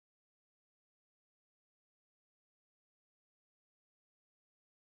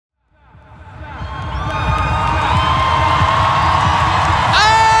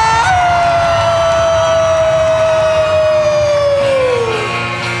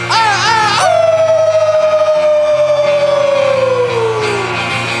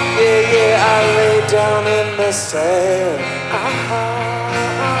understand.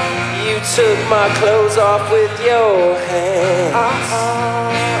 You took my clothes off with your hands.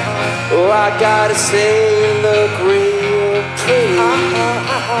 Oh, I gotta say you look real pretty.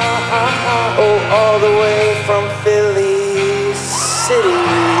 Oh, all the way from Philly City.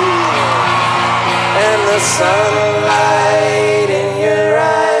 And the sunlight in your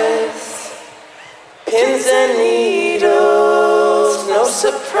eyes, pins and needles, no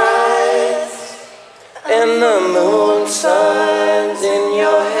surprise. And the moon sun's in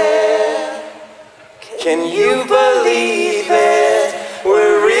your hair. Can you believe it?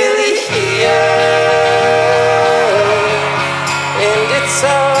 We're really here. And it's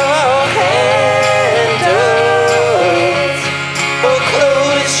all handled. Oh,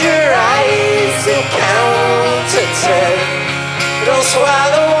 close your eyes and count to 10. Don't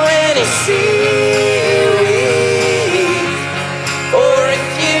swallow any seaweed. Or if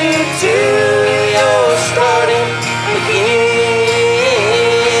you do, you're starting again.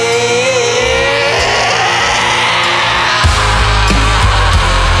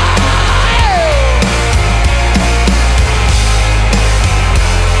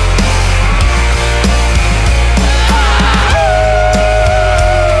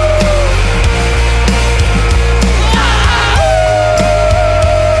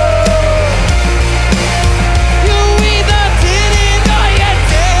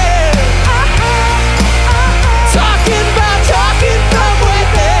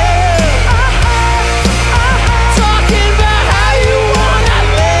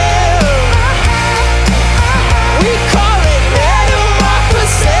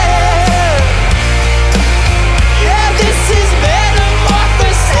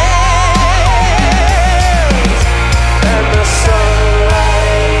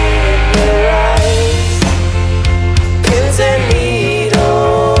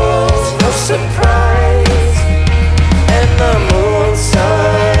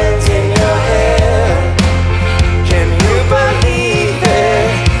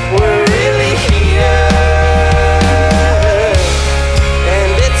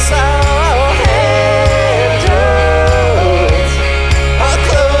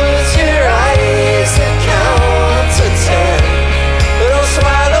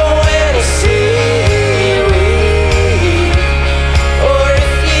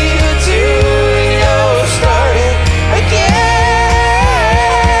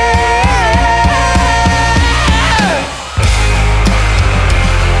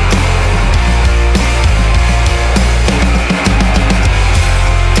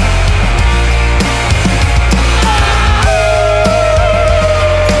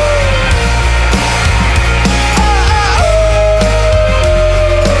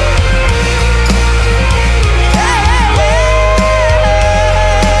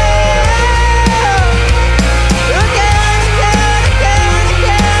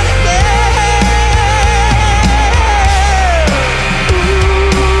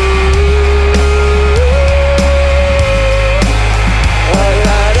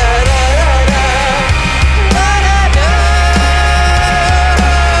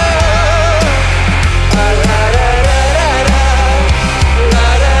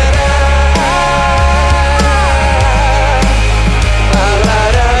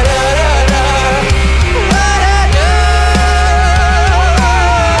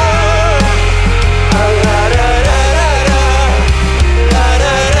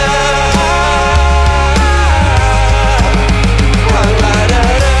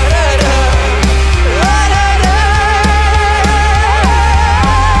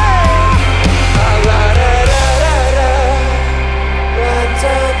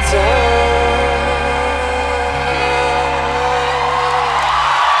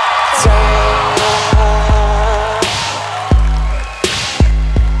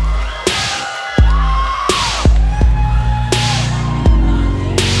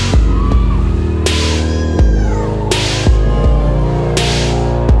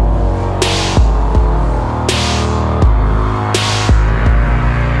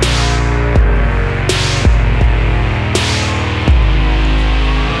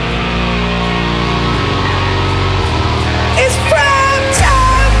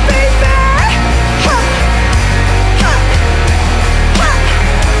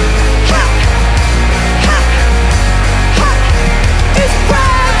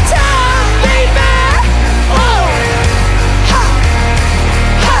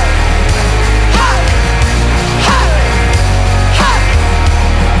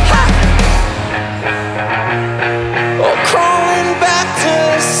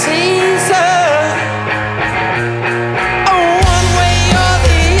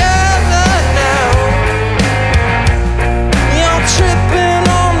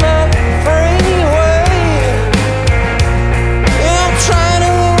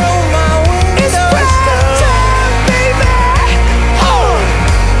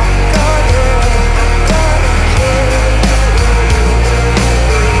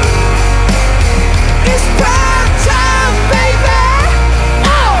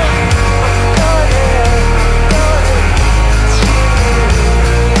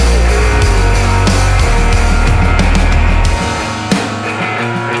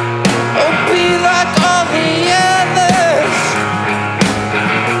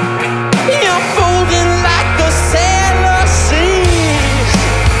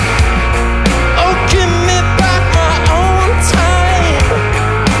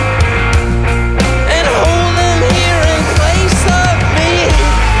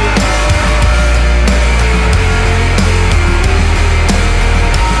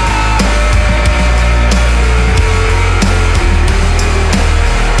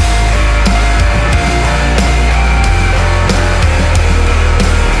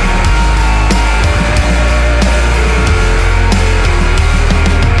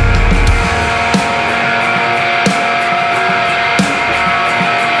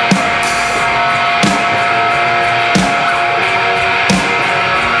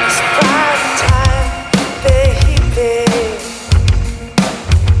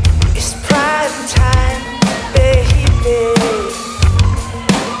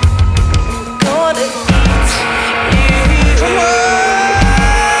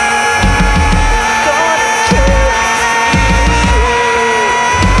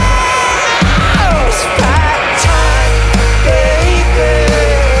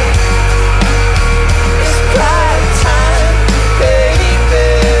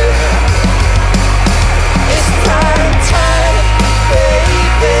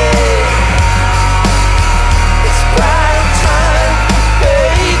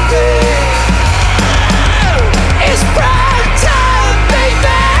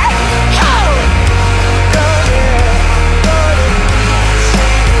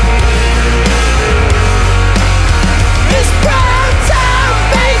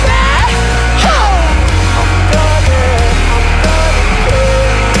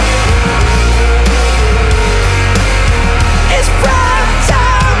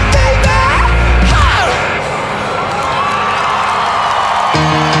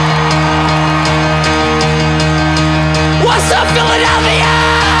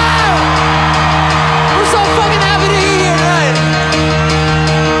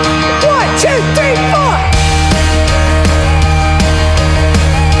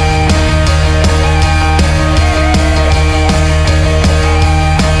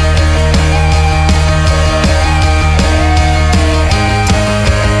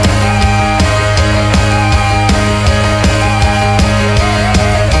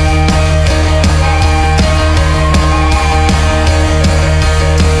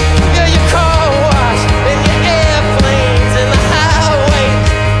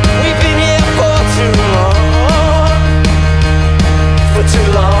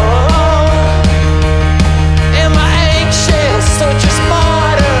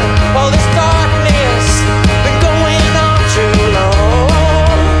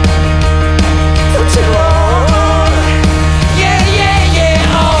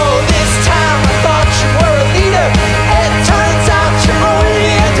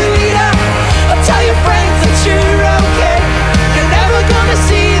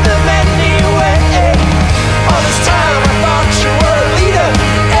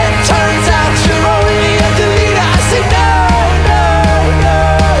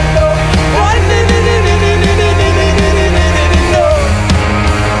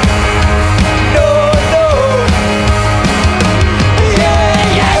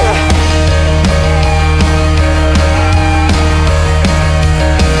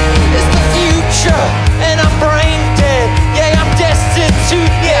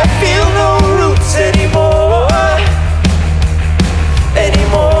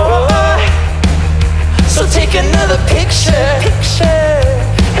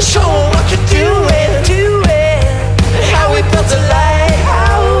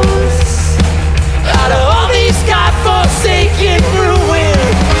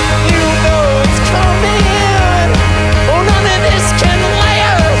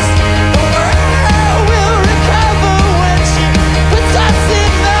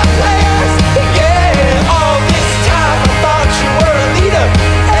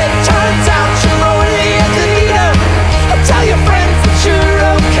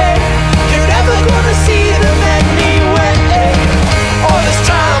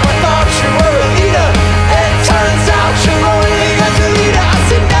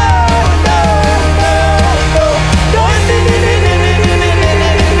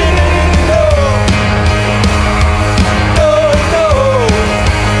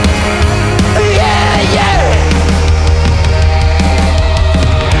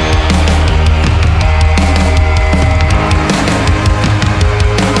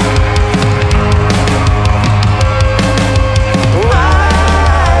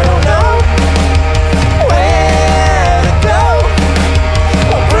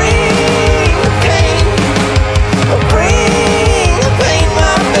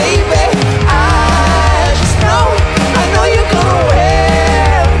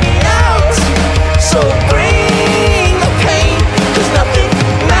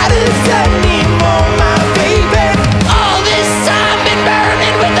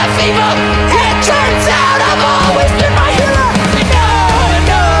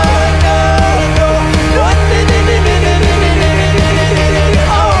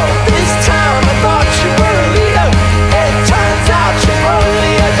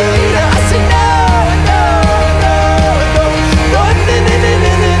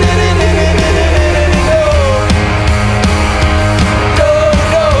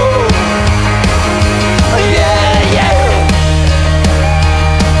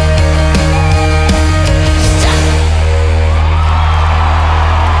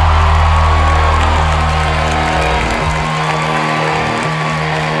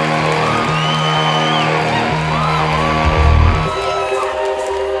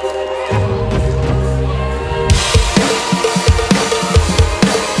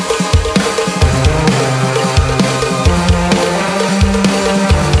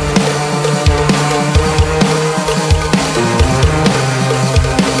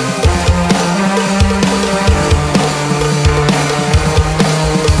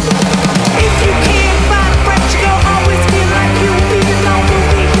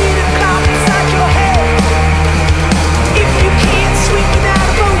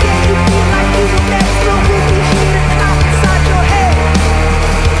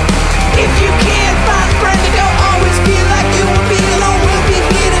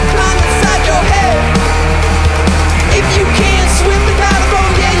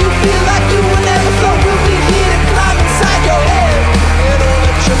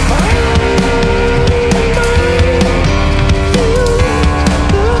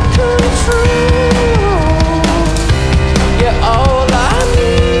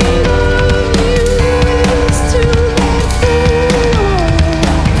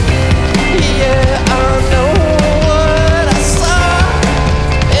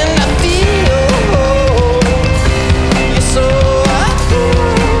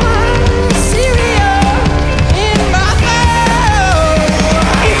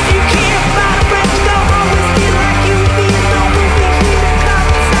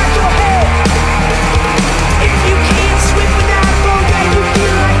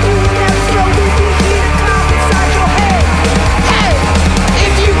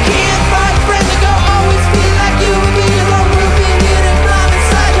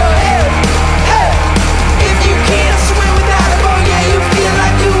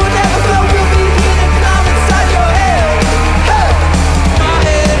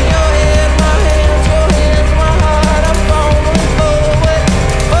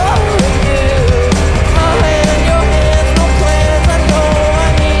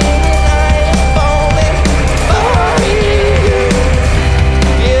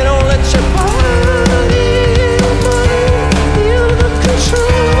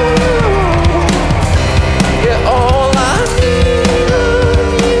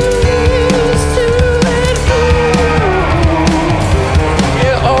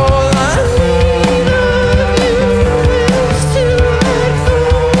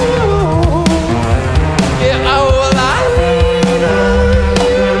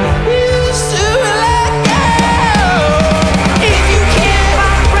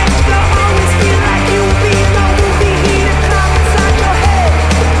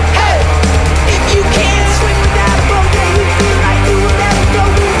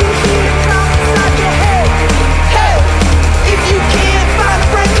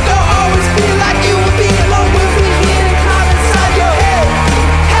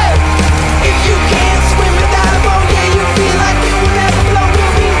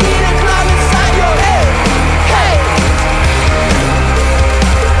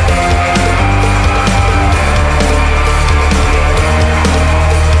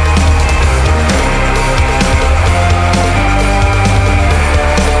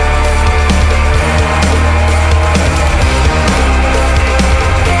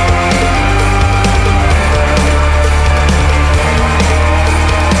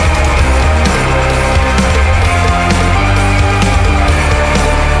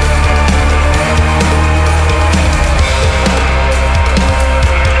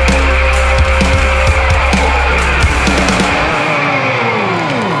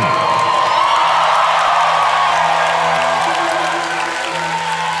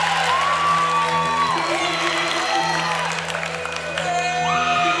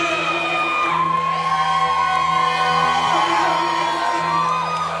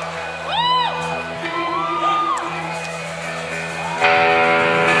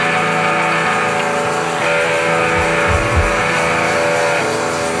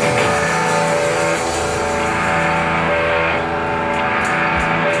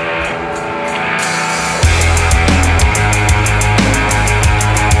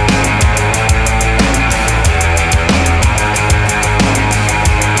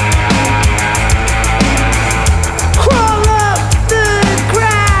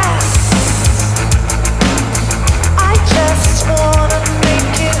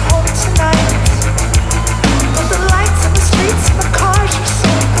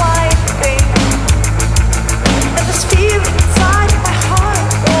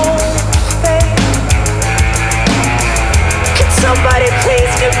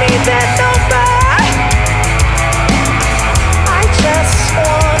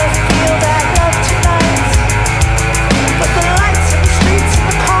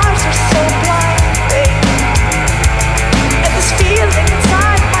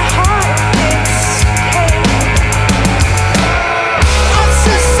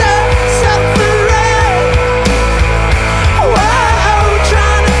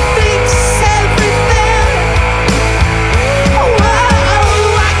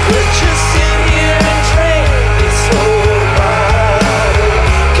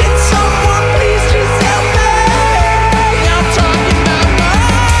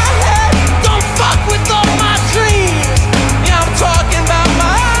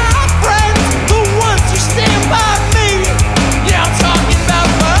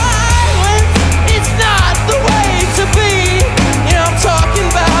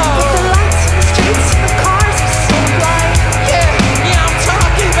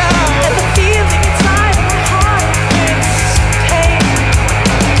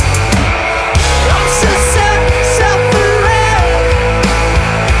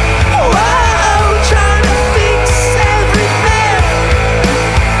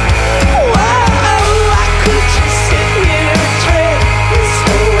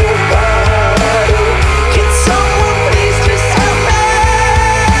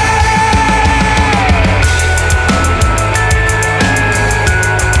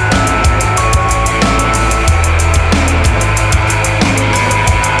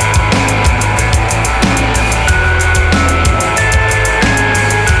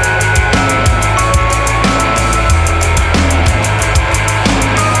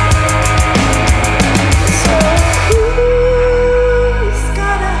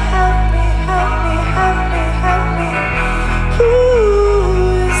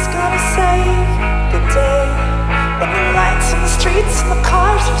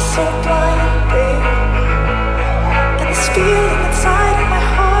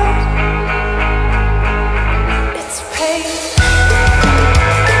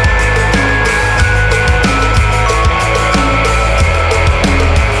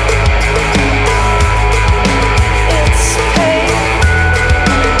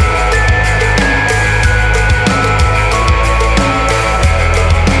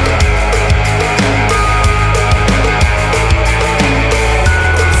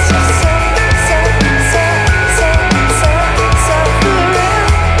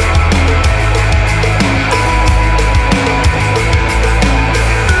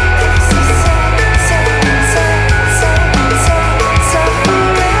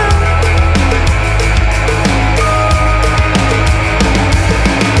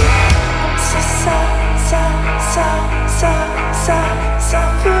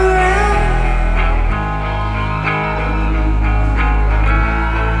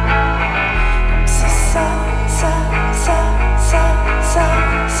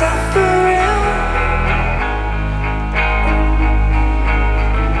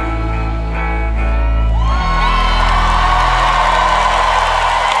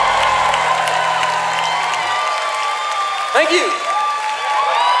 of you.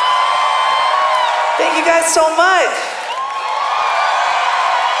 Thank you guys so much.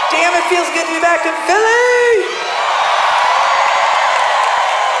 Damn, it feels good to be back in Philly.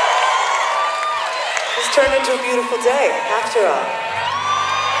 This turned into a beautiful day, after all.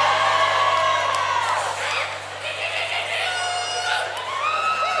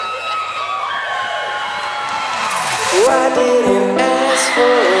 I didn't ask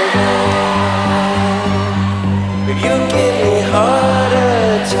for that. If you give me heart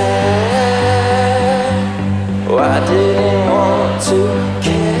attack, I didn't want to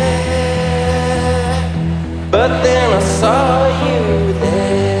care, but then I saw you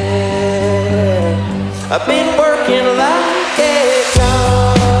there. I've been working like a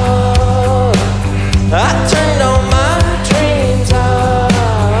dog. I turned all my dreams off.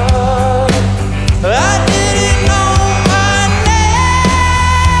 I didn't know my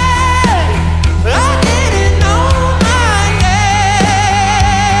name. I didn't know my name.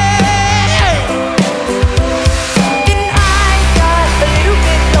 And I got a little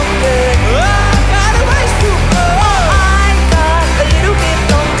bit longer. I got a ways to go. I got a little bit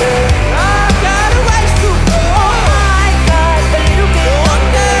longer. I got a ways to go. I got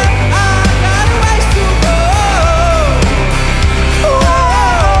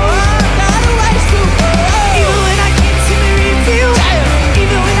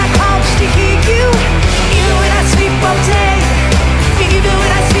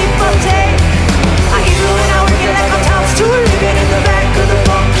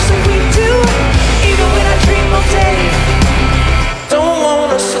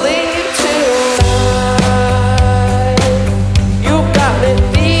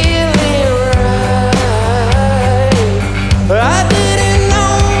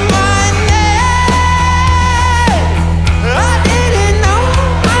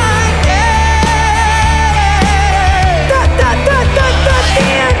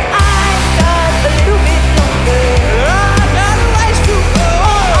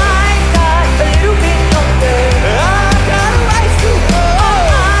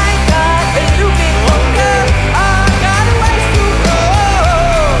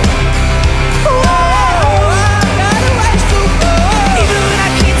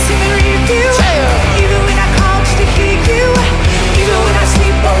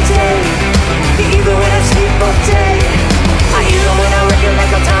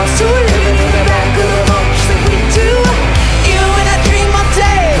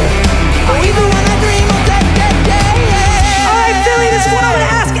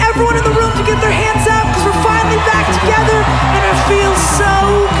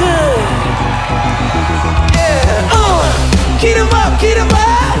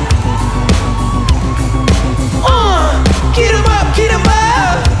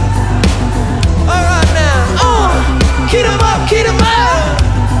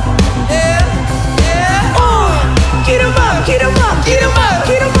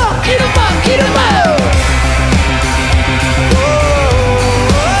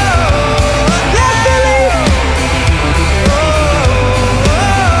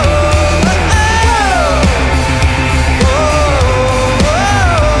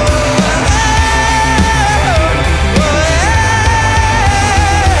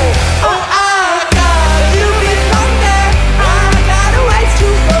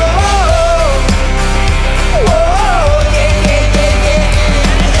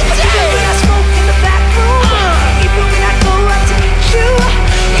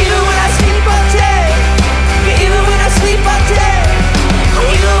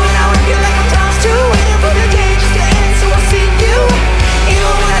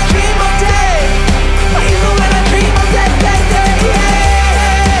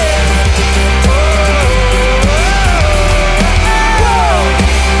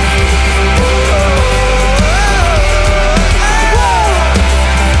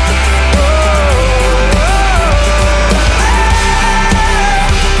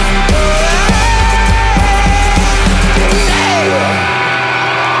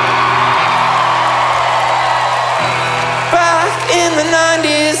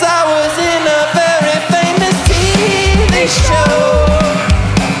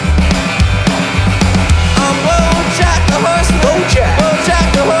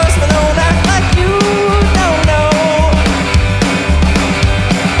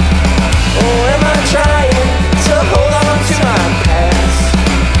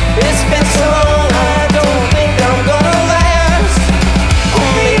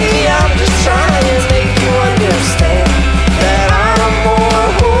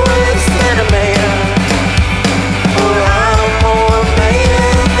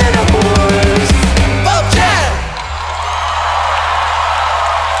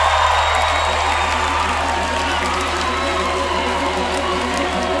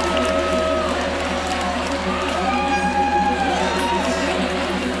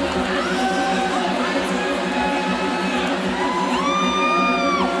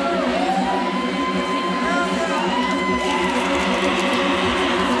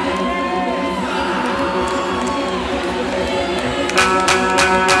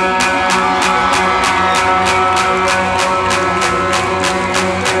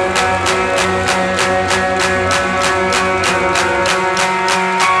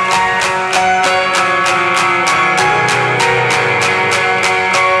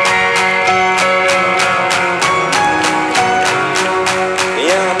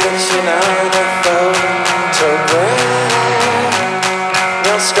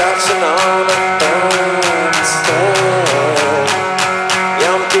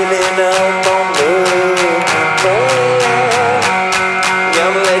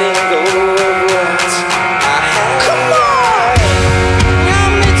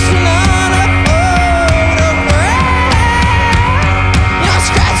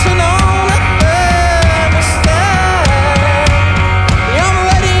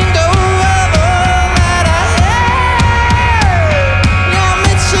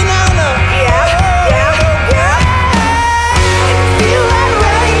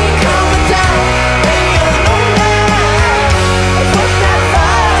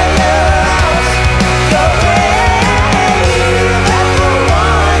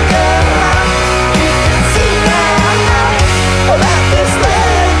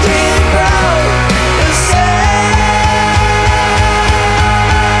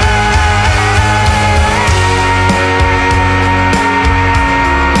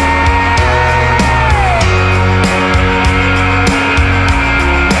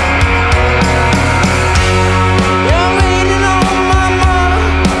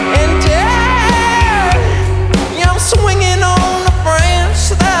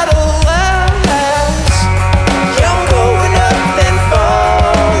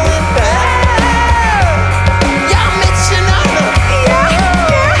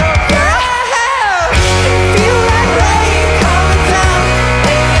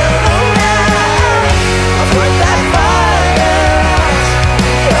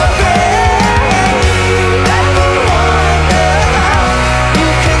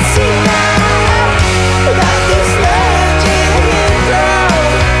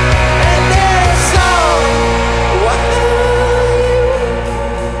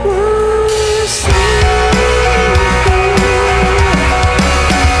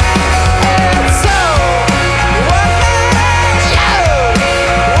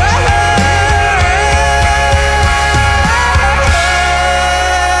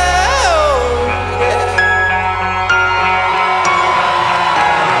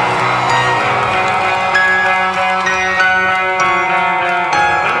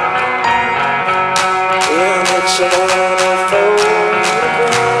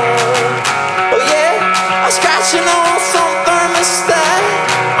scratching on some thermostat.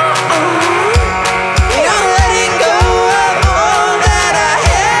 I'm letting go of all that I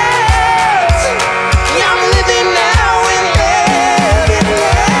had. I'm living now and living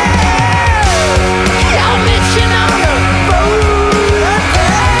now. I'm itching on a photograph.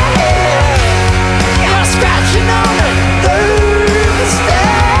 I'm scratching on a thermostat.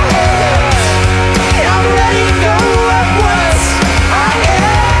 I'm letting go of what I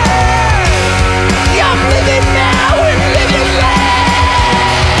am. I'm living now.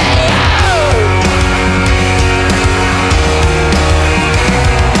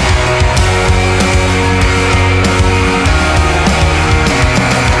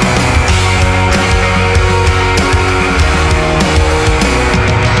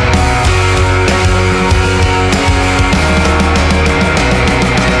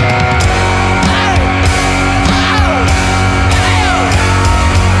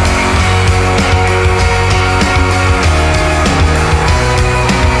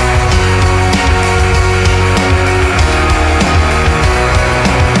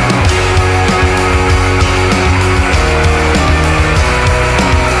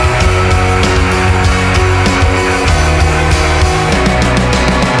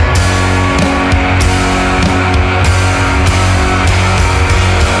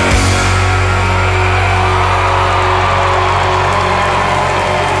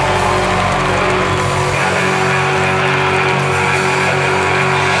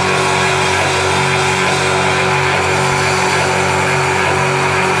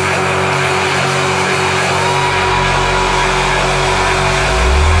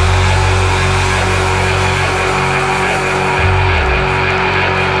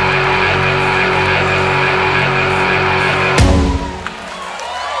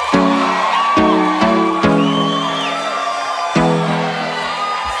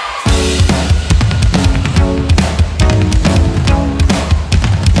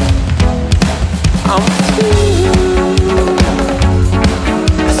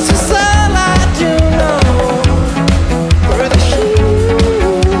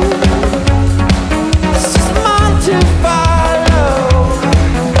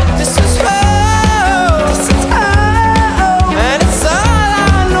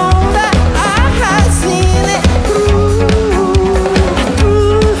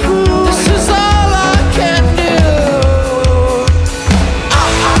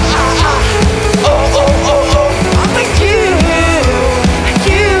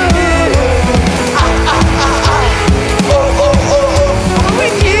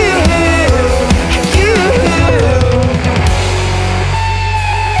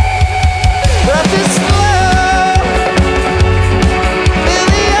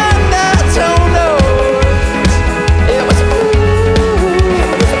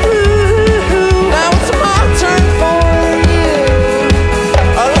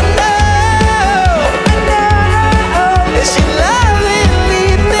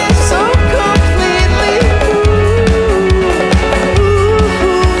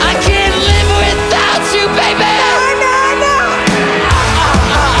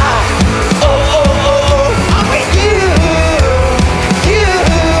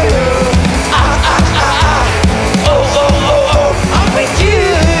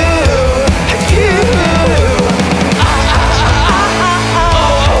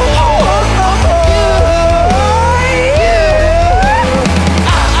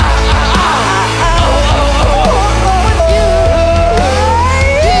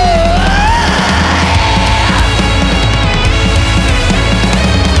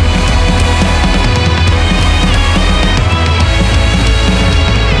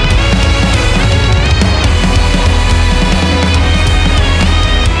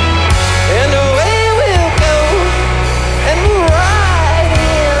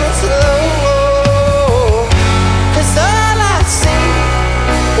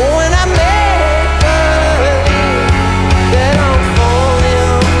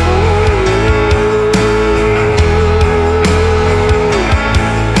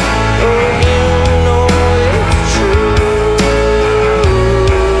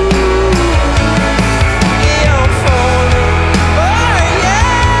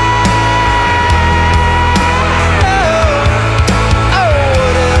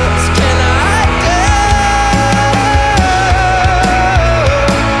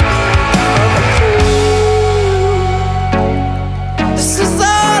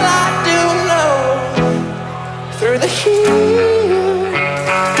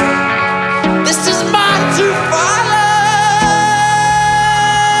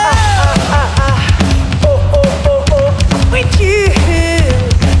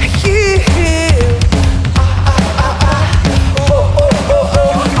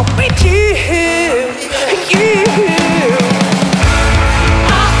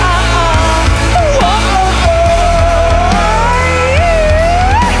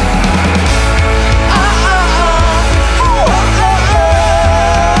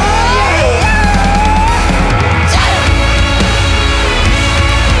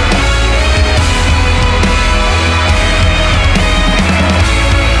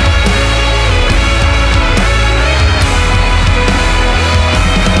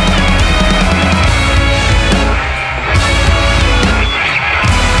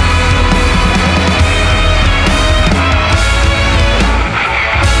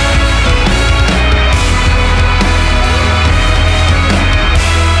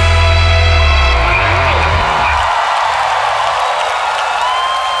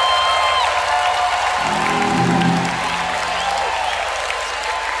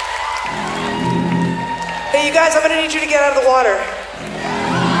 Hey, you guys, I'm gonna need you to get out of the water.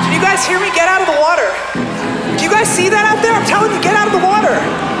 Can you guys hear me? Get out of the water. Do you guys see that out there? I'm telling you, get out of the water.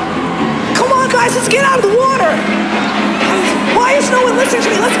 Come on, guys, let's get out of the water. Why is no one listening to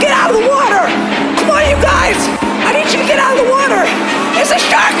me? Let's get out of the water. Come on, you guys. I need you to get out of the water. It's a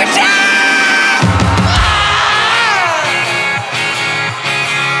shark attack!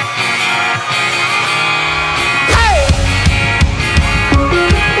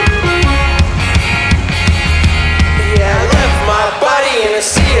 In a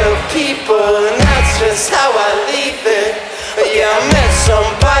sea of people, and that's just how I leave it. Yeah, I met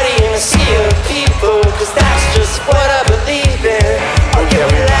somebody in a sea of people, cause that's just what I believe in. Oh yeah,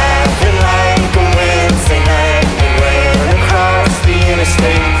 we laughing like a Wednesday night. We ran across the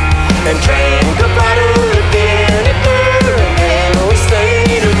interstate and drank a bottle of beer, and it burned, and we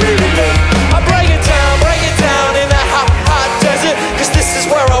stayed really late. I break it down in the hot, hot desert, cause this is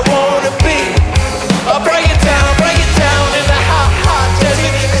where I wanna be. I break it down in the hot, hot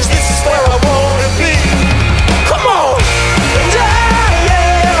desert, cause this is where I wanna be. Come on! And I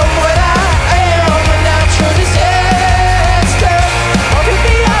am what I am, a natural disaster. I'll pick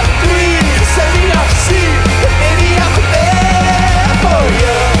me up to breathe, send me out to sea, but maybe I could bear for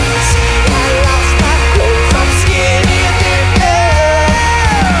you. See, I lost my clothes, I'm skinny and thin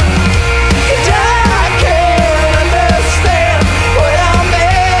now. And I can't understand what I'm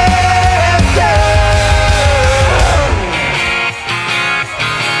after.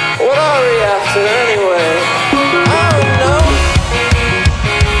 What are we after anyway? I don't know.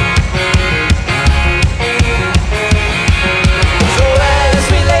 So as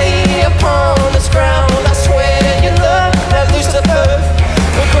we lay upon this ground, I swear you look like Lucifer.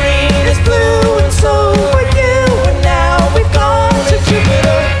 The green is blue and so are you. And now we've gone to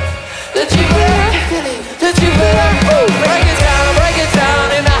Jupiter. The Jupiter. Oh, break it down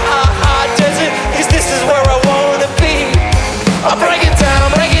in the hot, hot desert, cause this is where I wanna be. I'll break it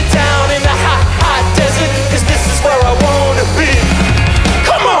down in the hot, hot desert, cause this is where I wanna be.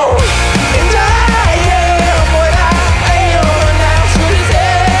 Come on! And I am what I am, a natural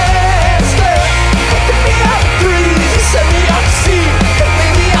disaster. Pick me up, breathe, send me out to sea, and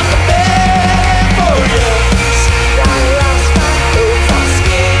maybe I can bear for you. See, I lost my clothes, I'm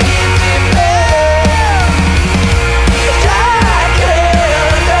skinny and bare. And I can't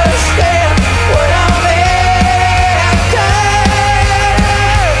understand what I'm after.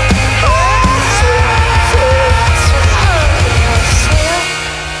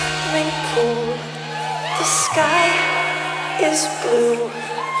 Swimming pool, the sky is blue,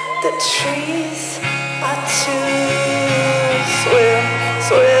 the trees are too.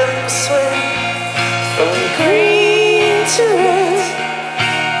 Swim, from green to red,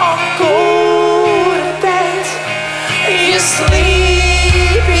 I'll go to bed, you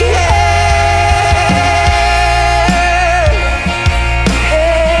sleepy head.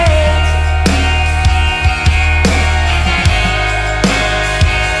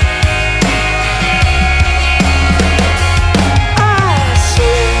 I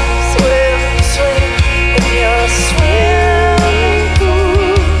swim in your swimming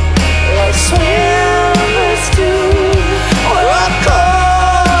pool, like swimmers do. Well, I'm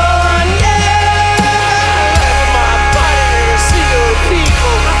gone, yeah. My body in a sea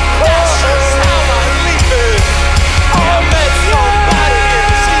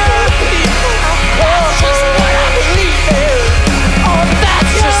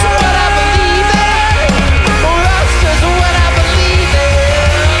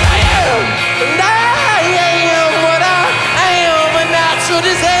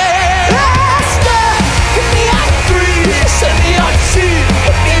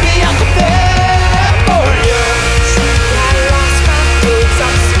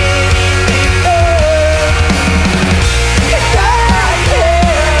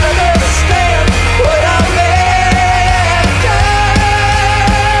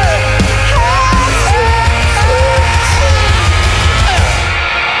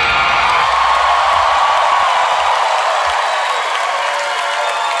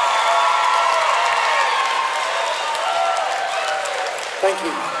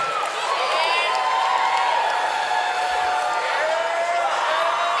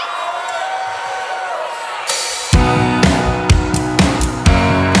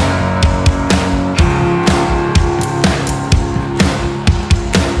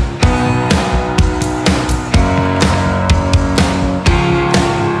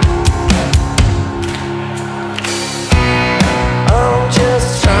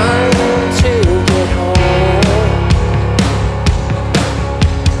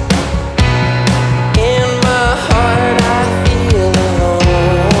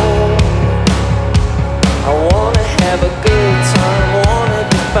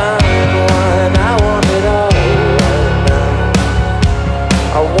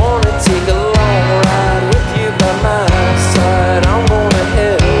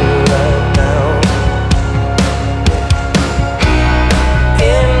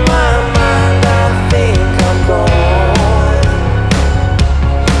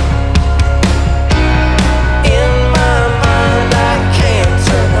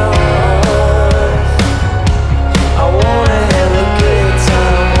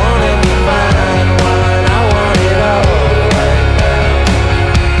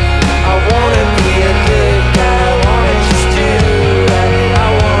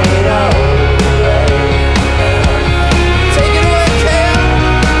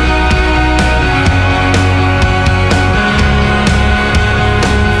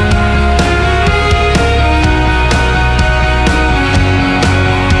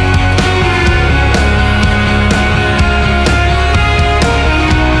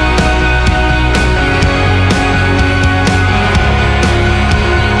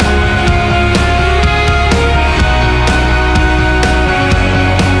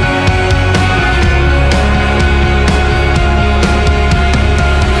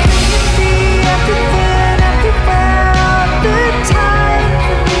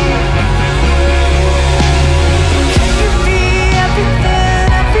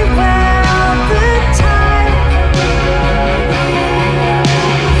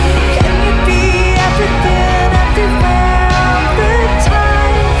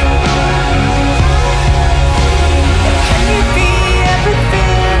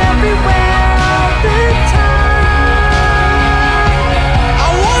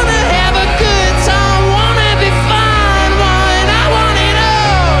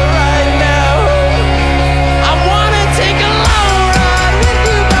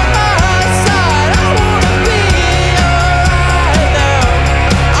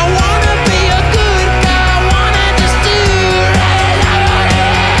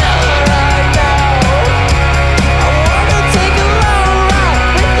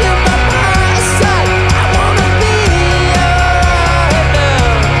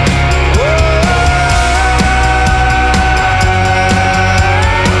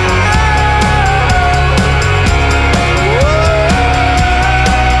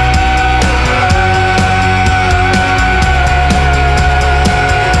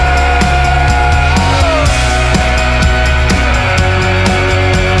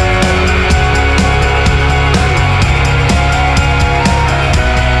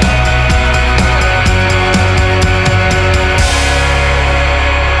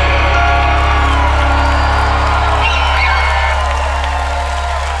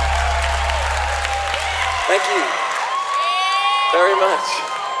much.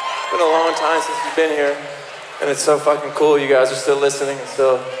 It's been a long time since you've been here, and it's so fucking cool you guys are still listening and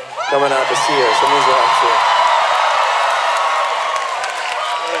still coming out to see us. That means a lot to us.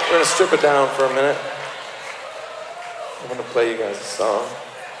 We're gonna strip it down for a minute. I'm gonna play you guys a song.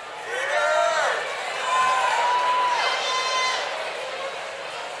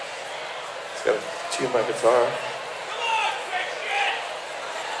 Just gotta tune my guitar.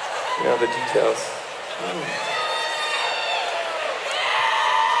 You know the details.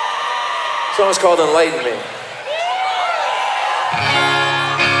 This song's called Enlighten Me.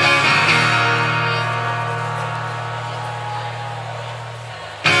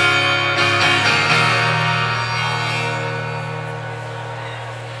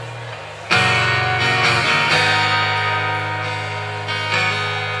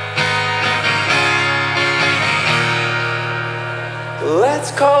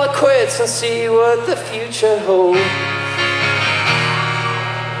 Let's call it quits and see what the future holds.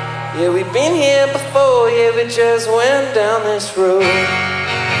 Yeah, we've been here before, yeah, we just went down this road.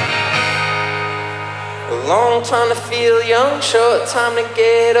 A long time to feel young, short time to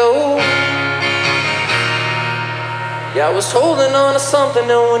get old. Yeah, I was holding on to something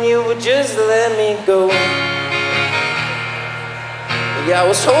knowing you would just let me go. Yeah, I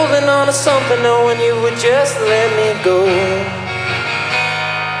was holding on to something knowing you would just let me go.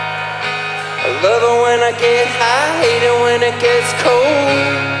 I love it when I get high, hate it when it gets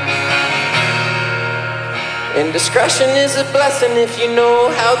cold. Indiscretion is a blessing if you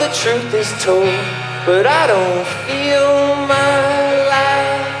know how the truth is told. But I don't feel my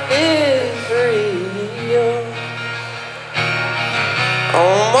life is real.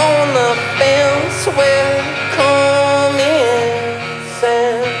 I'm on the fence where common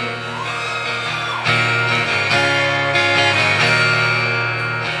sense.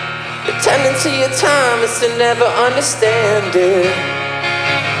 The tendency of time is to never understand it.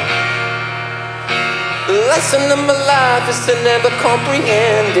 The lesson of my life is to never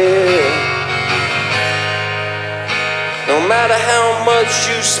comprehend it. No matter how much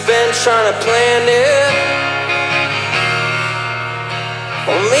you spend trying to plan it.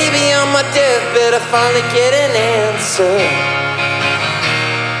 Or maybe on my deathbed I finally get an answer.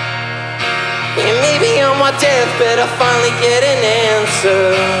 Yeah, maybe on my deathbed I finally get an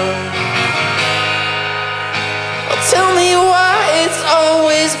answer. Oh, tell me why it's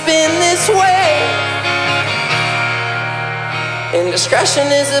always been this way.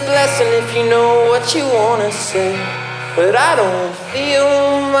 Indiscretion is a blessing if you know what you wanna say. But I don't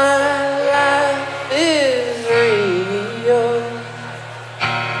feel my life is real.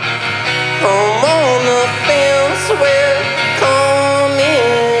 I'm on the fence with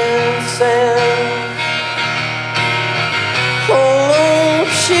common sense. Oh,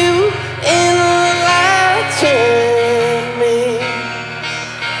 won't you enlighten me?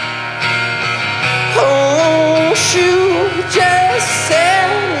 Oh, won't you just set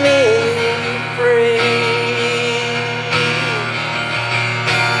me free?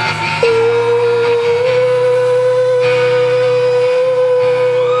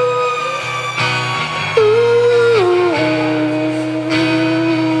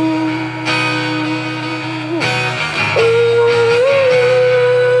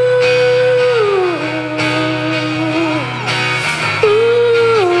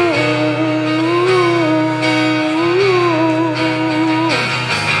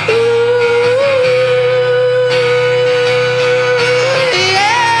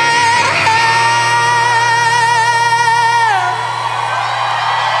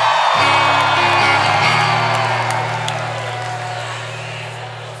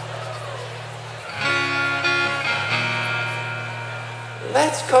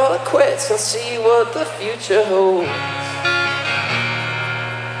 Let's call it quits and see what the future holds.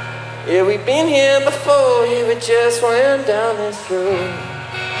 Yeah, we've been here before, yeah, we just went down this road.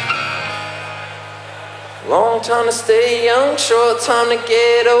 Long time to stay young, short time to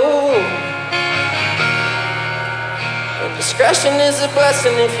get old. And discretion is a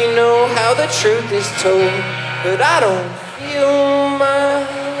blessing if you know how the truth is told. But I don't feel my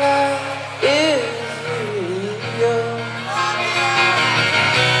life is real.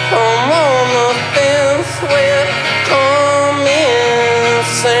 I'm on the fence with common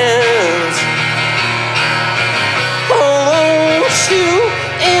sense. Oh, won't you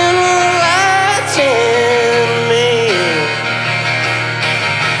enlighten me?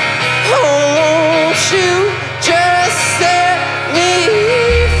 Oh, won't you just set me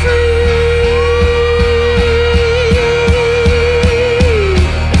free?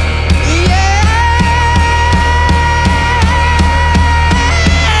 Yeah.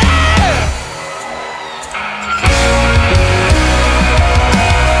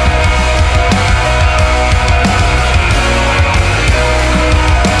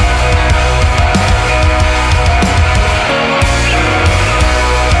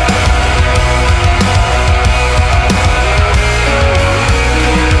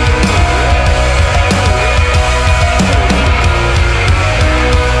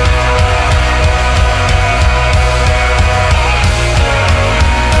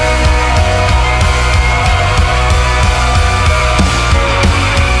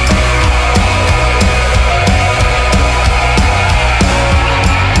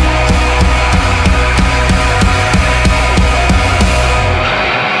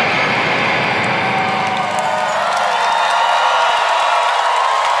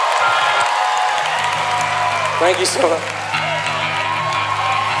 Thank you so much.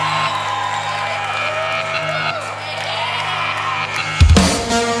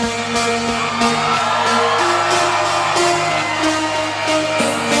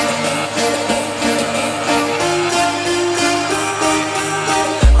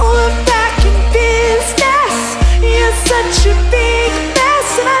 We're back in business. You're such a big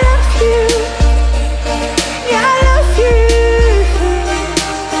mess, and I love you. Yeah, I love you.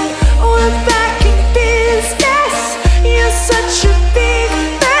 We're back in business. You're such a big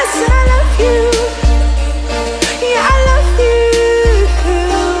mess, and I love you. Yeah, I love you.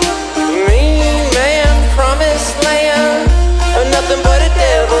 Mean man, promised land, nothing but a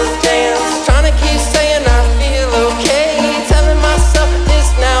devil's dance. Trying to keep saying I feel okay, telling myself this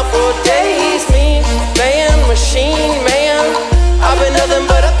now for days. Mean man, machine man, I've been nothing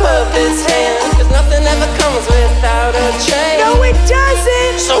but a puppet's hand. 'Cause nothing ever comes without a change. No, it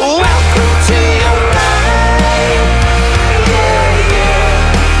doesn't. So welcome to your life. Yeah, yeah.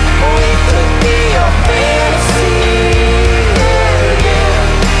 We could be your fantasy. Yeah, yeah.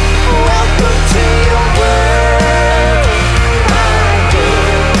 Welcome to your world, my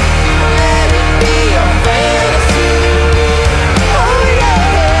girl. Let it be your fantasy. Oh yeah.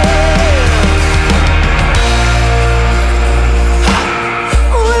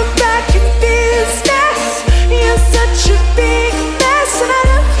 We're back in business. You're such a big mess, and I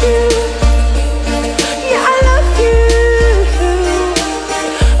love you. Yeah, I love you.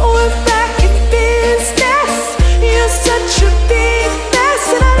 We're back in business. You're such a big mess,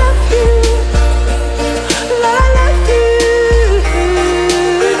 and I love you. Lord, I love you.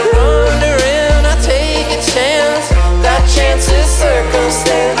 Been wondering, I take a chance. That chance is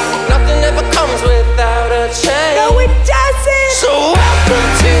circumstance. Nothing ever comes without a change. No, it doesn't. So welcome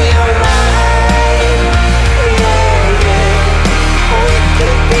to your life. Yeah, yeah. We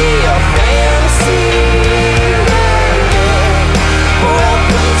could be your fantasy. Yeah, yeah.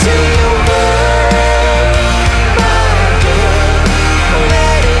 Welcome to your world, my girl.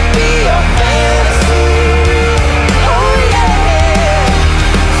 Let it be your fantasy. Oh yeah.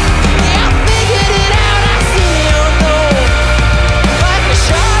 Yeah, I figured it out. I see your door. Like a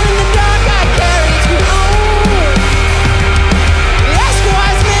shot in the dark, I carry you home. Ask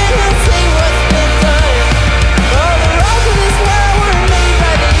wise men and see what's been done. All the roads of this world were made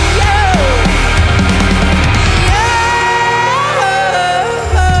by the young.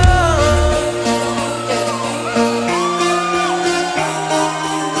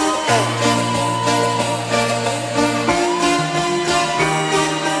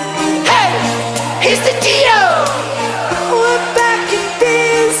 Hey, he's the Dio. We're back in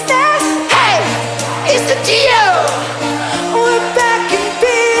business. Hey, it's the Dio. We're back in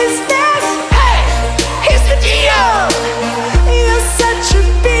business. Hey, it's the Dio. You're such a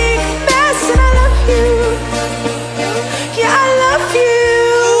big mess, and I love you. Yeah, I love you.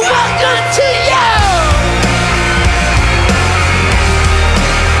 Welcome to you.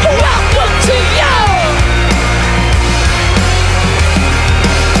 Welcome to you.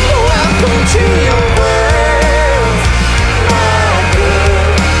 Welcome to your world, my girl.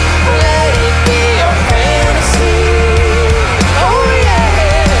 Let it be your fantasy. Oh yeah.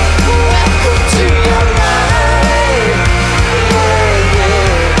 Welcome to your life. Yeah, yeah.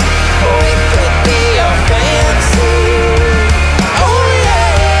 We could be your fantasy. Oh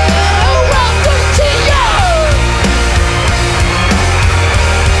yeah. Welcome to you.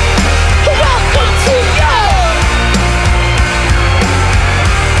 Welcome to you.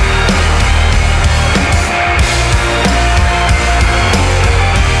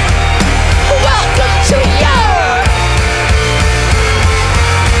 Welcome to you.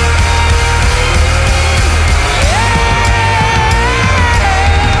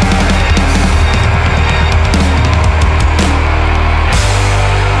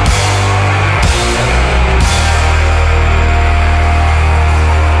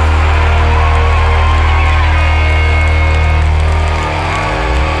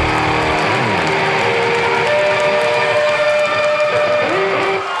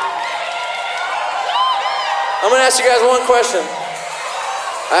 I'm gonna ask you guys one question.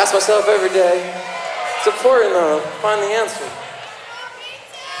 I ask myself every day. It's important though, to find the answer.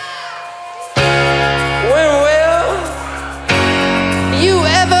 When will you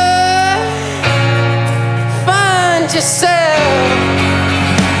ever find yourself?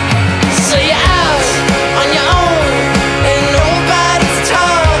 So you're out on your own and nobody's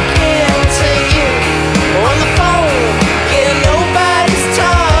talking to you. On the phone, yeah, nobody's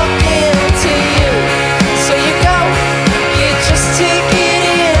talking to you. So you go, you just take it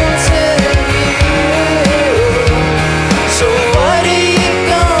into you. So what are you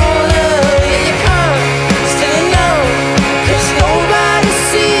gonna, yeah, you can't still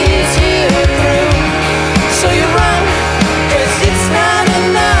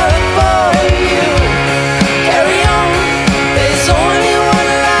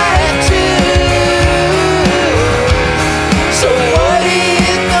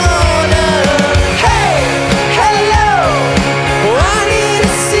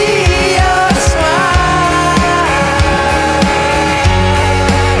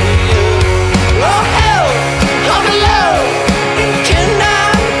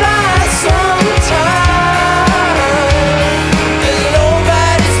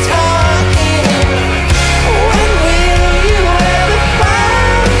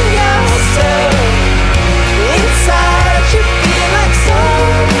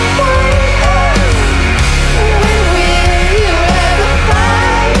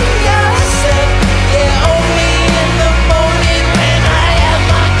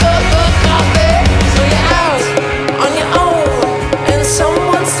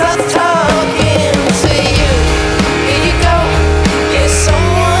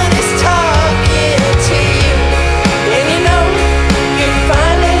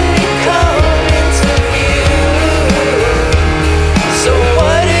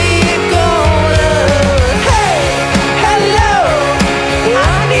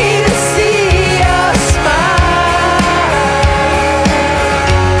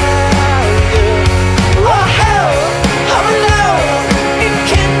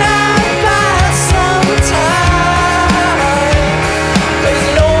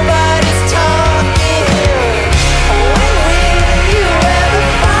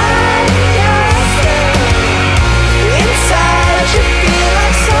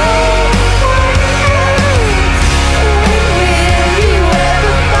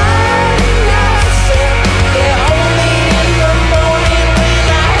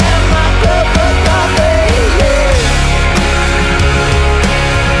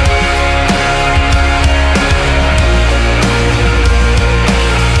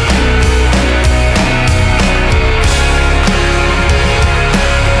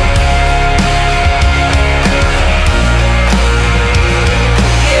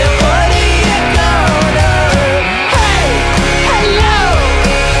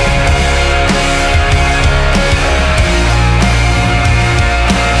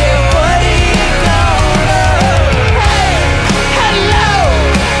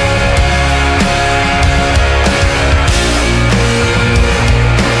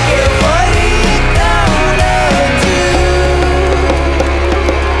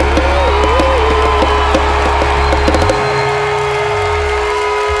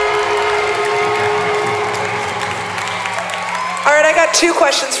 2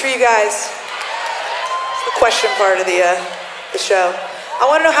 questions for you guys. It's the question part of the show. I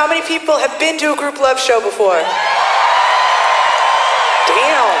want to know how many people have been to a Grouplove show before.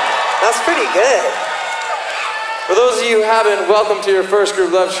 Damn, that's pretty good. For those of you who haven't, welcome to your first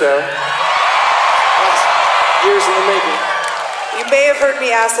Grouplove show. That's years in the making. You may have heard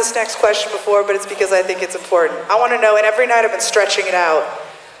me ask this next question before, but it's because I think it's important. I want to know, and every night I've been stretching it out,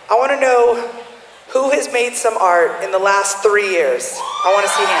 I want to know who has made some art in the last 3 years. I want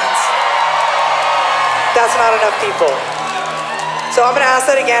to see hands. That's not enough people. So I'm going to ask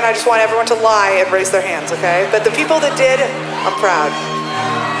that again. I just want everyone to lie and raise their hands, okay? But the people that did, I'm proud.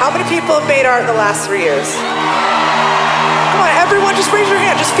 How many people have made art in the last 3 years? Come on, everyone, just raise your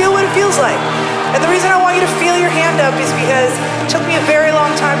hand. Just feel what it feels like. And the reason I want you to feel your hand up is because it took me a very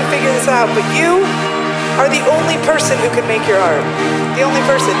long time to figure this out, but you are the only person who can make your art. The only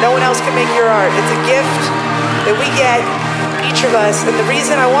person. No one else can make your art. It's a gift that we get, each of us, and the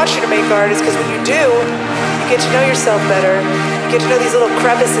reason I want you to make art is because when you do, you get to know yourself better. You get to know these little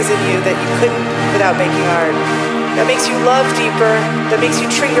crevices in you that you couldn't without making art. That makes you love deeper, that makes you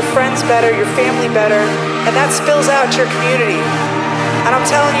treat your friends better, your family better, and that spills out to your community. And I'm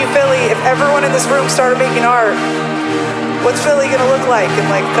telling you, Philly, if everyone in this room started making art, what's Philly gonna look like in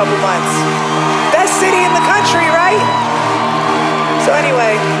like a couple months? Best city in the country, right? So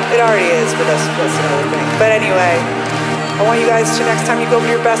anyway, it already is, but that's another thing. But anyway, I want you guys to, next time you go over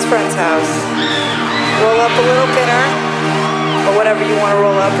to your best friend's house, roll up a little thinner, or whatever you want to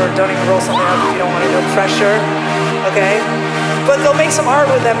roll up, or don't even roll something up if you don't want to, no pressure, okay? But go make some art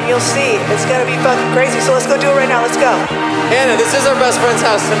with them and you'll see. It's gonna be fucking crazy. So let's go do it right now, let's go. Hannah, this is our best friend's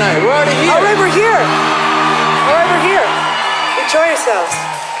house tonight. We're already here. All right, we're here. All right, we're here. Enjoy yourselves.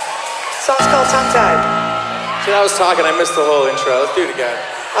 The song's called Tongue Tied. See, I was talking, I missed the whole intro. Let's do it again.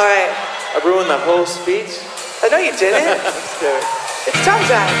 All right. I ruined that whole speech. I know you didn't. Let's do it. It's Tongue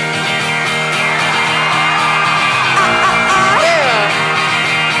Tied.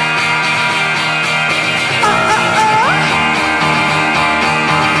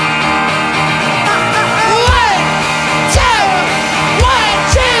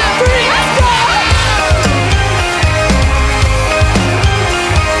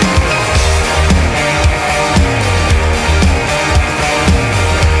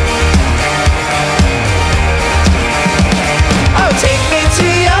 Take me to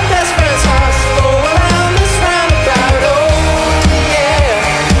your best friend.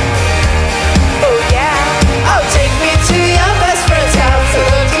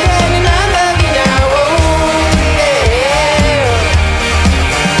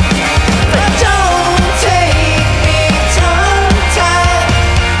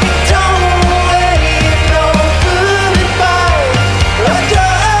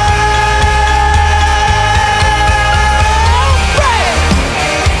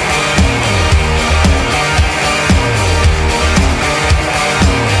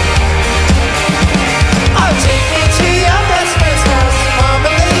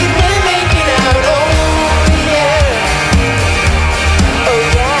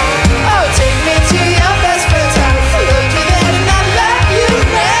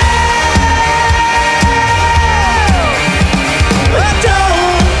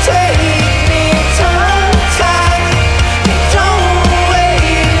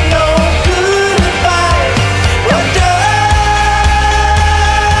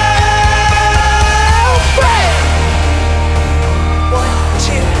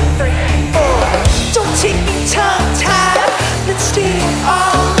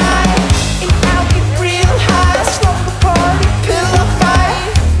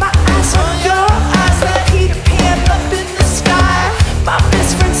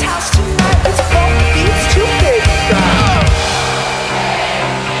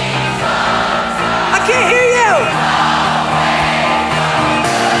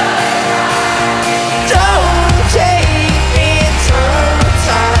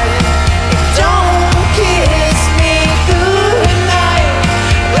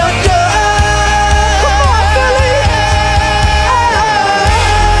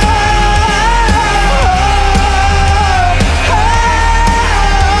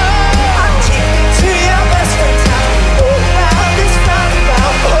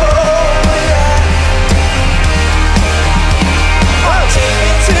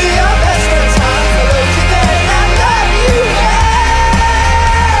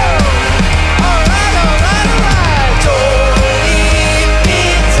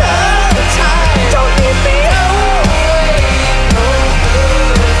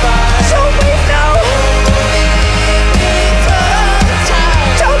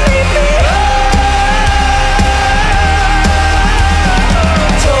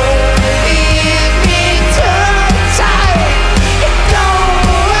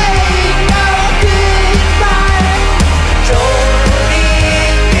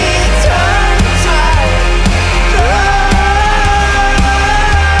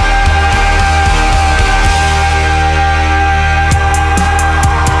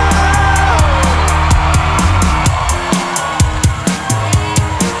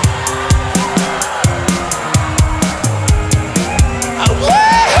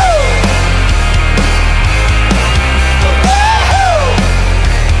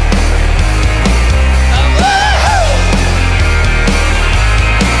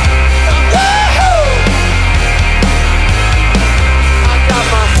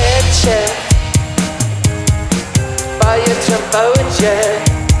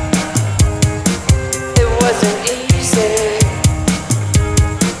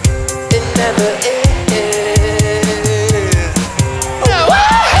 never is.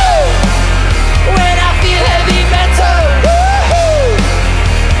 Woohoo! When I feel heavy metal, woohoo!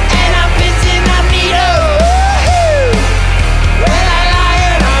 And I'm pissing on needle, woohoo! When I lie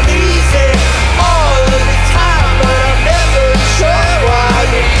and I'm easy all of the time, but I'm never sure why I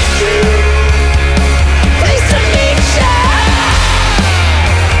need you. Please to meet ya.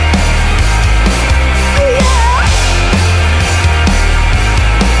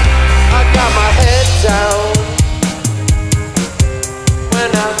 I got my head down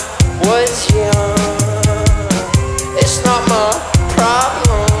when I was young. It's not my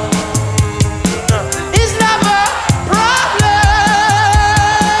problem. It's not my problem.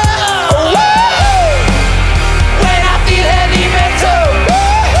 Woo! When I feel heavy metal,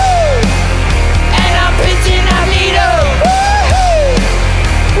 woo! And I'm pitching a needle, woo!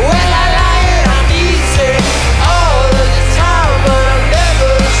 When I lie and I'm easy all of the time, but I'm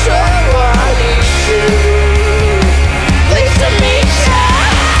never sure why I need you. Please to meet ya.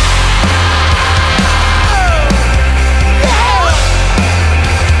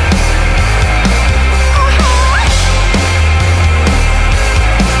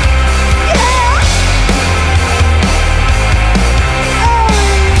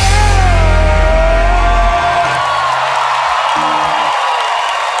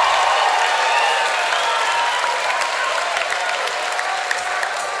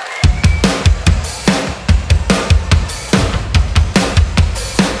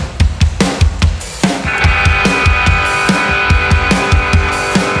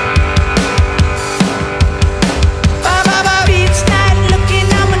 Beach night, looking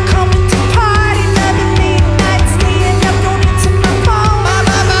out my coming to party. Another late night, staying up, don't answer my phone.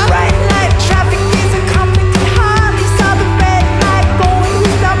 Bright light, traffic is a conflict and hardly saw the red light going.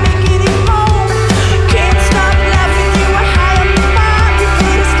 Who's not making it home? Can't stop laughing, you were high on the bar. You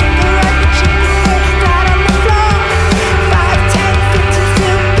put a stinger on your cheek and put it down on the floor. 5, 10, 15,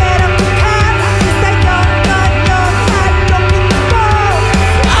 still get up the cab. Is that young gun, young hat, looking the road?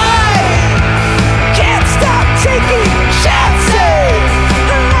 I can't stop taking chances. La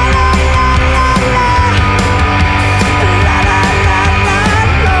la la la la. La la la la la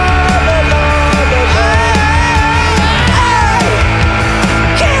la la. I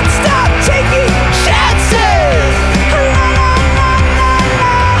can't stop taking chances. La la la la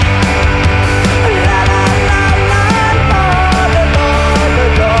la. La la la la la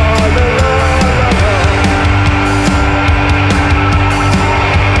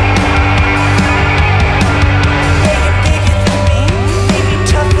Bigger than me, maybe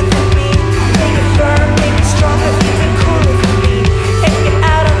tougher than me, maybe firm, maybe stronger, even cooler than me. And get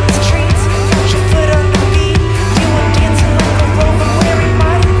out on the streets, got your foot on the beat. You were dancing like a rover, wearing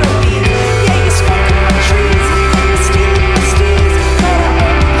modern beat. Yeah, you're smoking my trees, and you're stealing my steeds. But I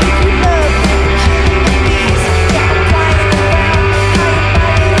only give you love, never killing the bees. Yeah, I'm flying around, high in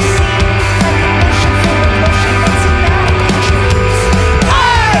my little scene, like an ocean full of lotion that's in out trees.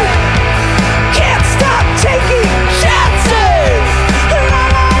 I can't stop taking chances. La la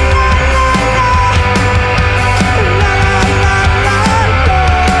la la la. La la la la la.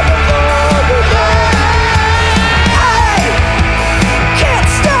 I can't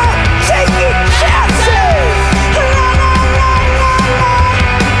stop taking chances. La la la la la.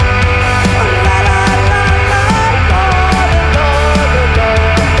 La la la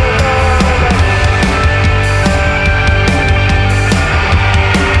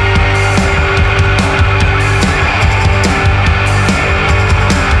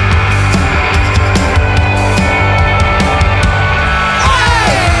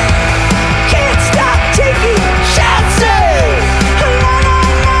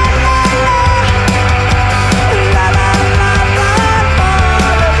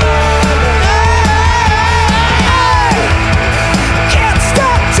can't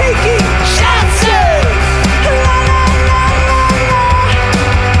stop taking chances. La la la la.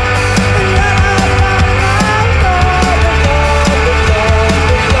 La la la la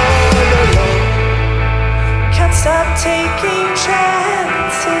can't stop taking chances. La la la can't stop taking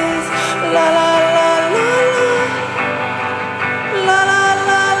chances. La la la la la. La la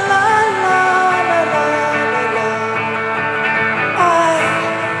la la la la la. I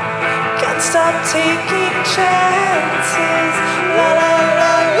can't stop taking chances. La la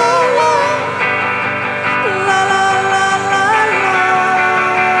la la la. La la la la la.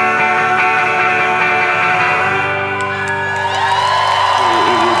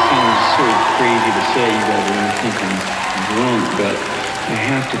 It sounds sort of crazy to say, you guys are gonna think I'm drunk, but I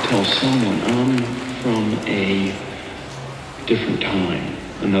have to tell someone I'm from a different time,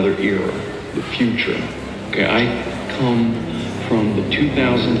 another era, the future. Okay, I come from the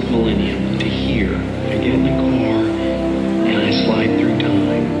 2000th millennium to here. I get in the car and I slide through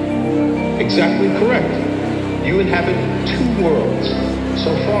time. Exactly correct. You inhabit two worlds.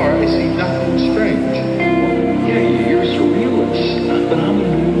 So far, I see nothing strange. Yeah, you're a surrealist, but I'm a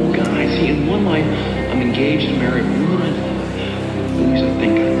normal guy. See, in one life, I'm engaged and married a woman I love. At least I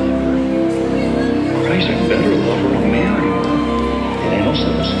think I love her. Christ, I better love her. I'm married. Debemos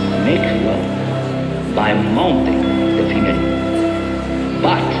make love by mounting the female.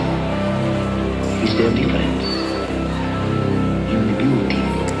 But is there a difference in the beauty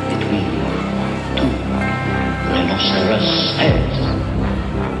between two rhinoceros heads?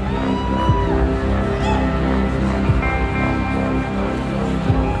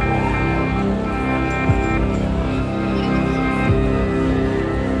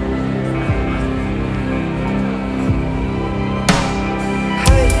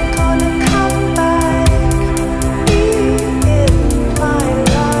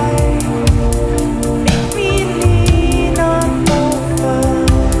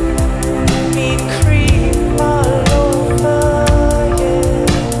 Creep all over.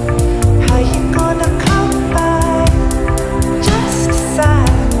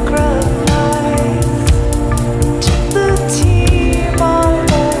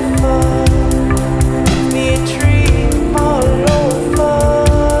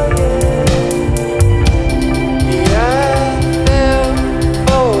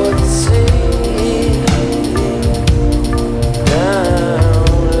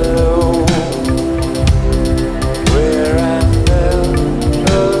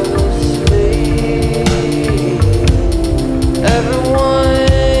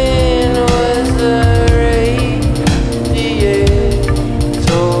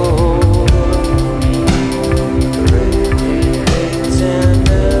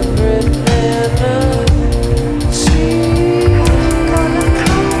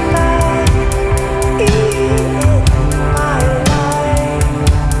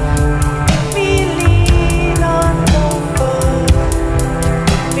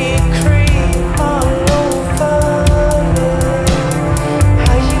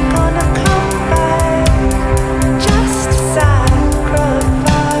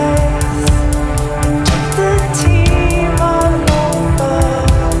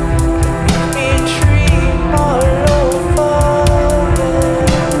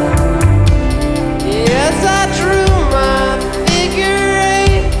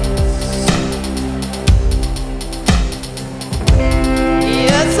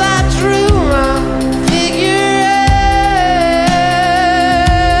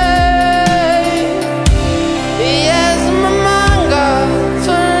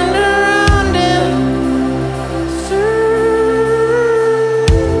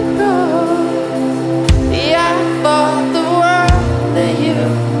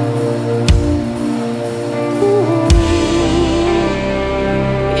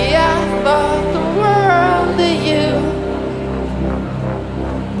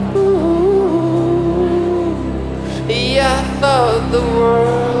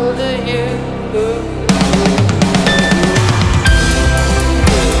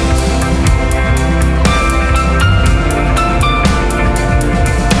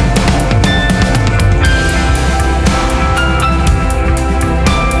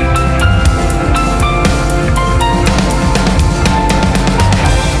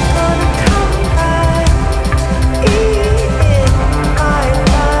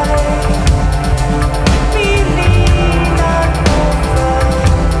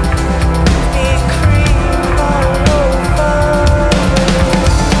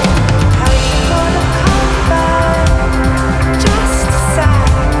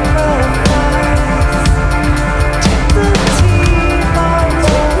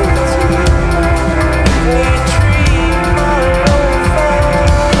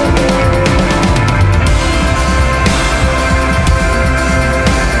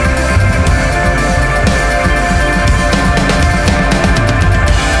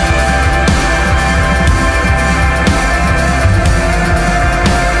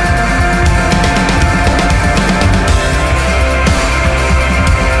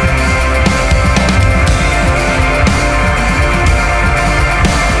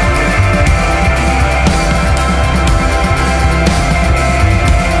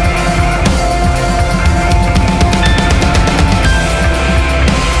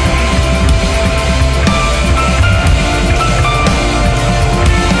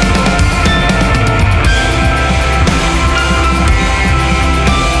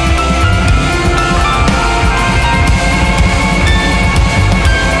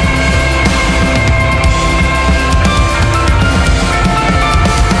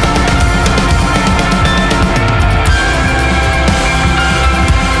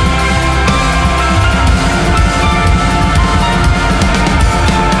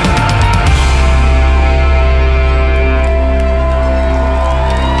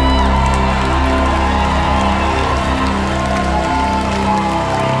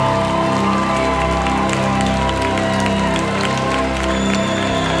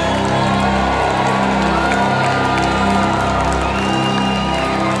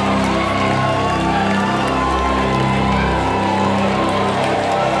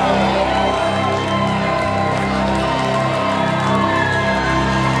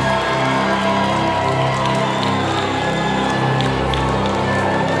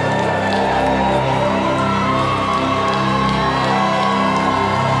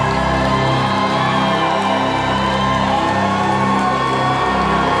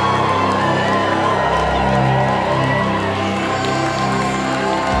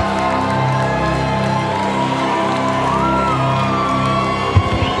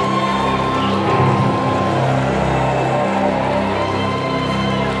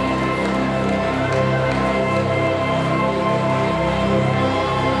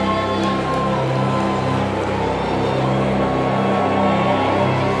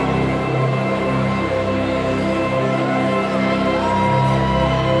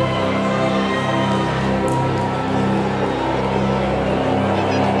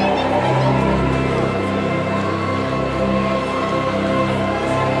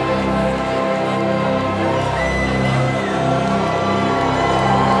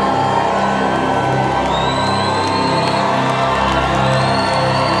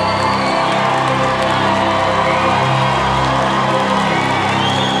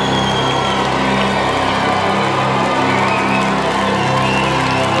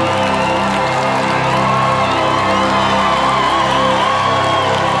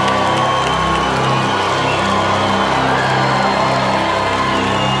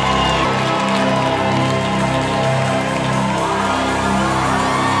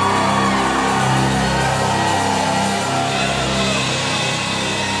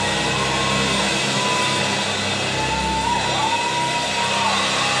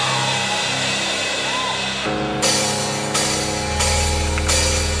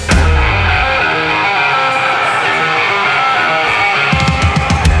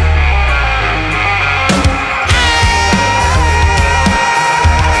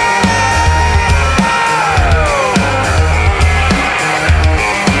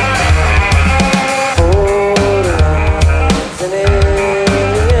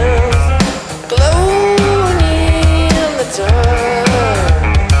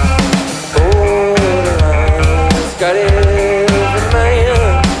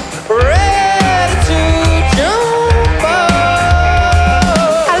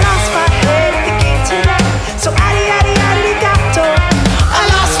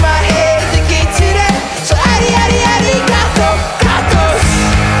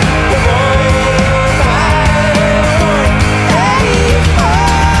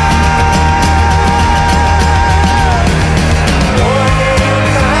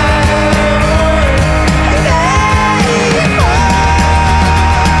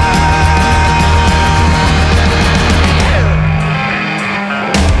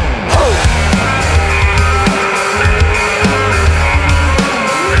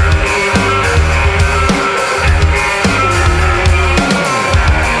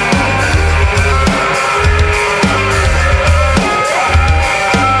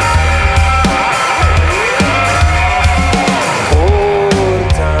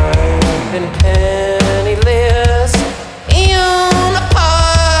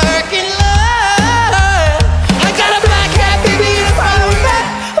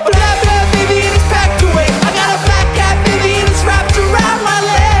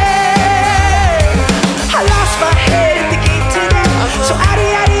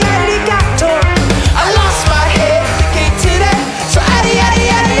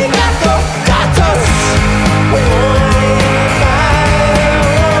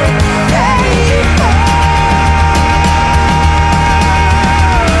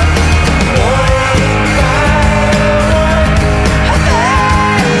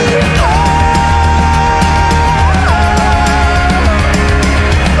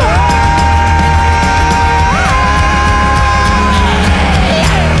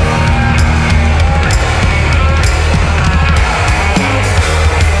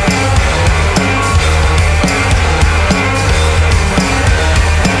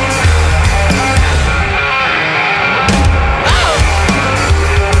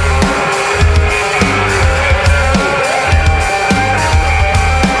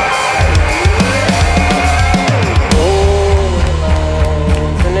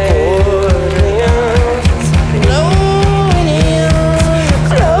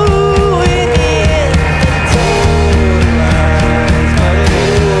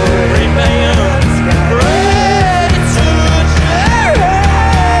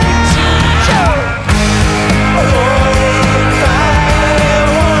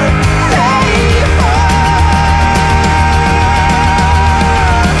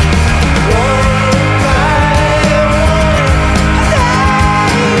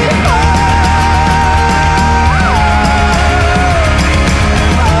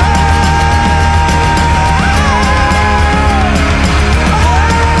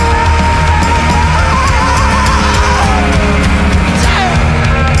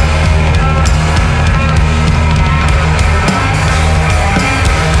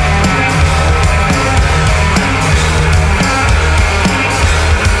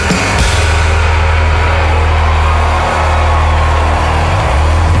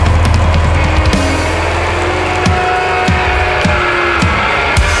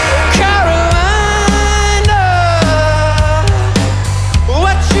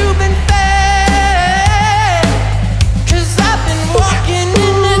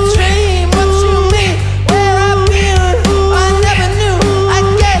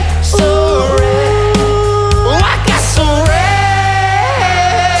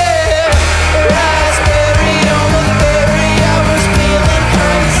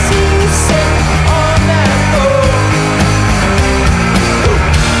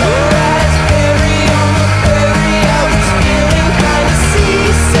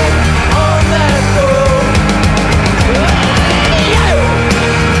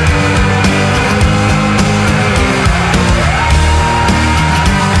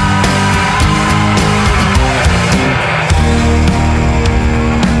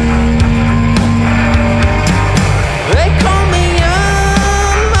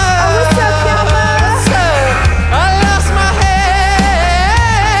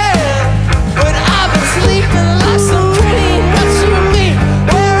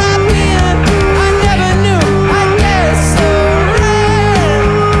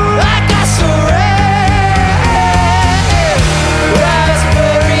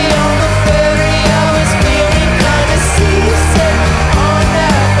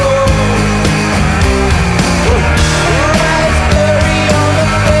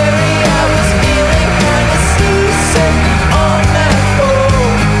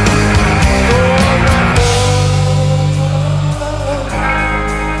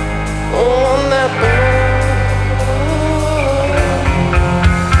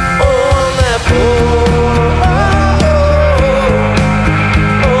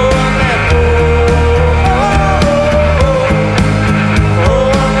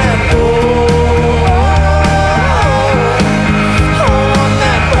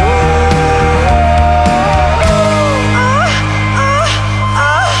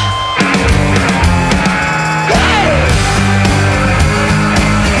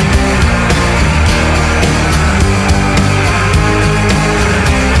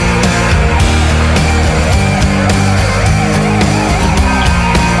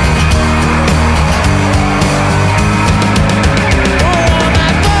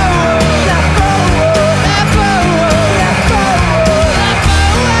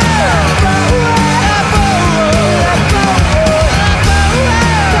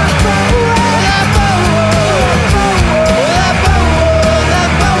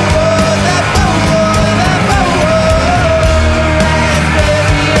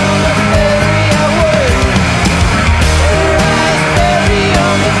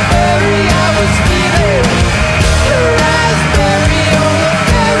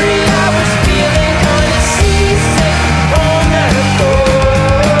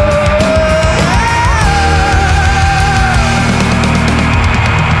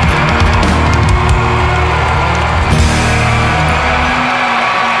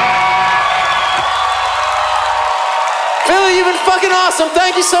 fucking awesome.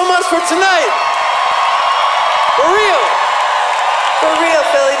 Thank you so much for tonight. For real. For real,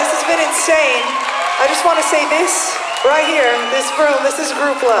 Philly, this has been insane. I just want to say this right here, this room, this is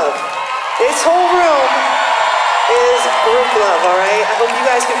Grouplove. This whole room is Grouplove, all right? I hope you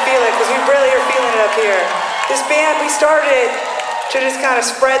guys can feel it, because we really are feeling it up here. This band, we started it to just kind of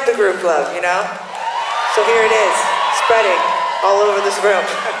spread the Grouplove, you know? So here it is, spreading all over this room.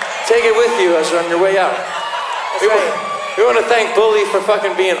 Take it with you as you're on your way out. That's right. We want to thank Bully for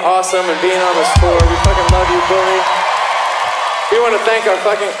fucking being awesome and being on this tour. We fucking love you, Bully. We want to thank our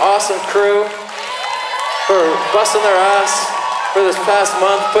fucking awesome crew for busting their ass for this past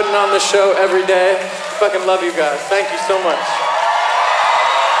month, putting on this show every day. Fucking love you guys. Thank you so much.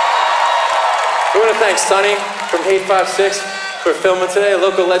 We want to thank Sonny from hate5six for filming today, a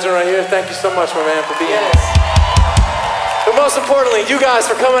local legend right here. Thank you so much, my man, for being here. But most importantly, you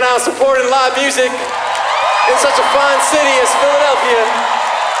guys for coming out supporting live music in such a fine city as Philadelphia.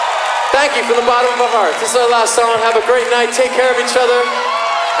 Thank you from the bottom of our hearts. This is our last song. Have a great night. Take care of each other.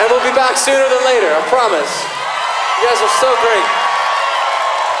 And we'll be back sooner than later. I promise. You guys are so great.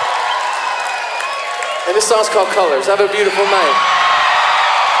 And this song's called Colors. Have a beautiful night.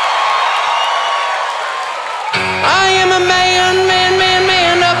 I am a man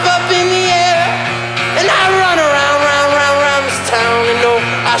up in the air. And I run around this town and know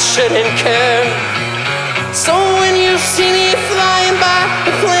I shouldn't care. So when you see me flying by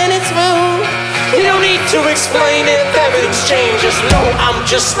the planet's moon, you don't need to explain it if everything's changed. Just know I'm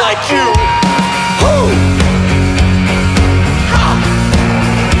just like you. Woo! Ha!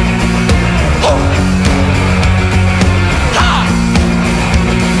 Ho! Ha!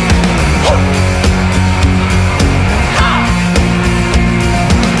 Ho! Ha!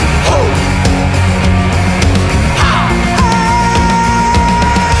 Ho! Ha!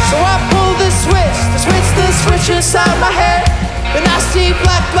 So I pull the switch inside my head, and I see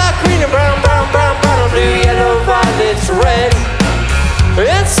black, green and brown, blue, yellow, violet, red.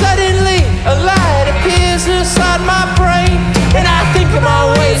 And suddenly a light appears inside my brain, and I think of my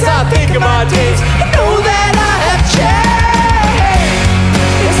ways, I think of my days. I know that I have changed.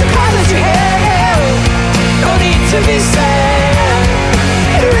 It's the colors you have, no need to be sad.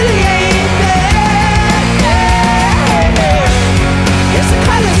 It really ain't there. It's the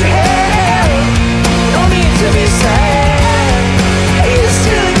colors you have, no need to be sad. You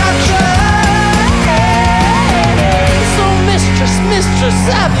still got trust. So mistress,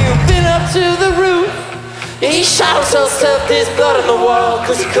 have you been up to the roof? Yeah, he shot himself, stuffed his blood on the wall,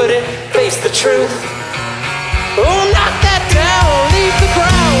 cause he couldn't face the truth. Oh, knock that down, leave the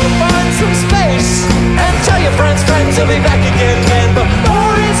ground, find some space, and tell your friends he'll be back again, man,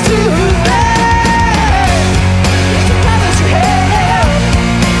 before it's too late. It's the colors you have,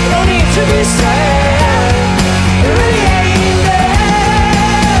 no need to be sad. It really ain't there.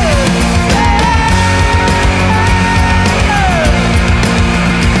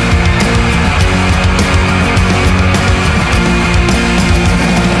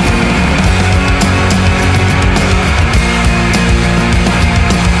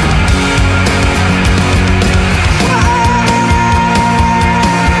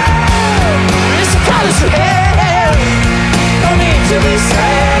 It's the colors you have, no need to be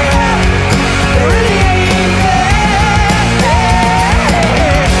sad. It really ain't there.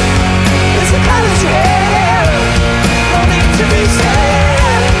 It's the colors you have, no need to be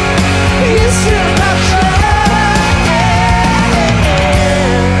sad. You still got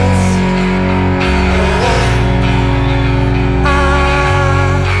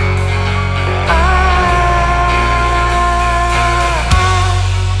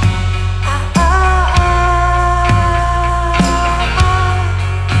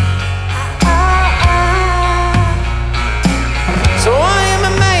So I am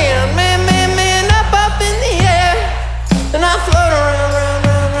a man up in the air, and I float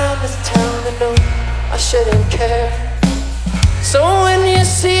around this town and know I shouldn't care. So when you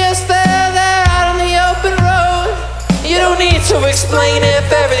see us there out on the open road, you don't need to explain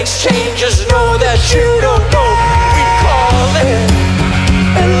if everything's changed. Just know that you don't know. We call it